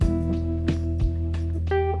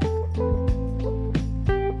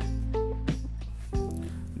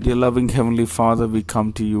Dear loving Heavenly Father, we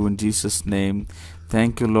come to you in Jesus' name.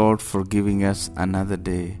 Thank you, Lord, for giving us another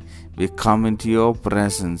day. We come into your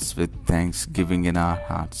presence with thanksgiving in our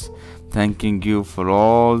hearts, thanking you for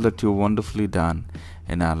all that you've wonderfully done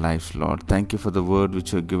in our lives, Lord. Thank you for the word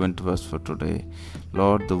which you have given to us for today.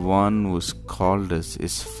 Lord, the one who has called us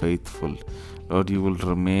is faithful. Lord, you will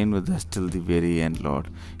remain with us till the very end, Lord.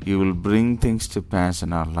 You will bring things to pass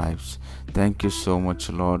in our lives. Thank you so much,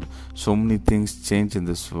 Lord. So many things change in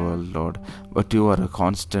this world, Lord, but you are a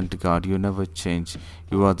constant God. You never change.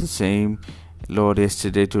 You are the same, Lord,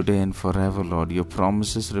 yesterday, today, and forever, Lord. Your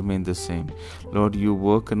promises remain the same. Lord, you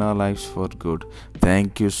work in our lives for good.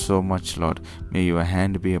 Thank you so much, Lord. May your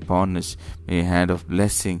hand be upon us. May your hand of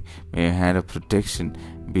blessing, may your hand of protection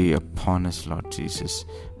be upon us, Lord Jesus.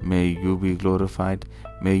 May you be glorified.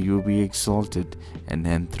 May you be exalted and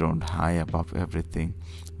enthroned high above everything.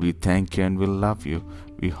 We thank you and we love you.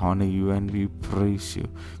 We honor you and we praise you.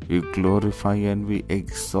 We glorify you and we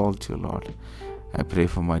exalt you, Lord. I pray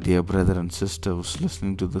for my dear brother and sister who's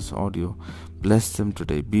listening to this audio. Bless them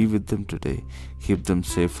today. Be with them today. Keep them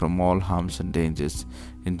safe from all harms and dangers.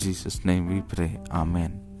 In Jesus' name we pray.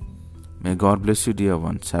 Amen. May God bless you, dear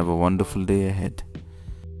ones. Have a wonderful day ahead.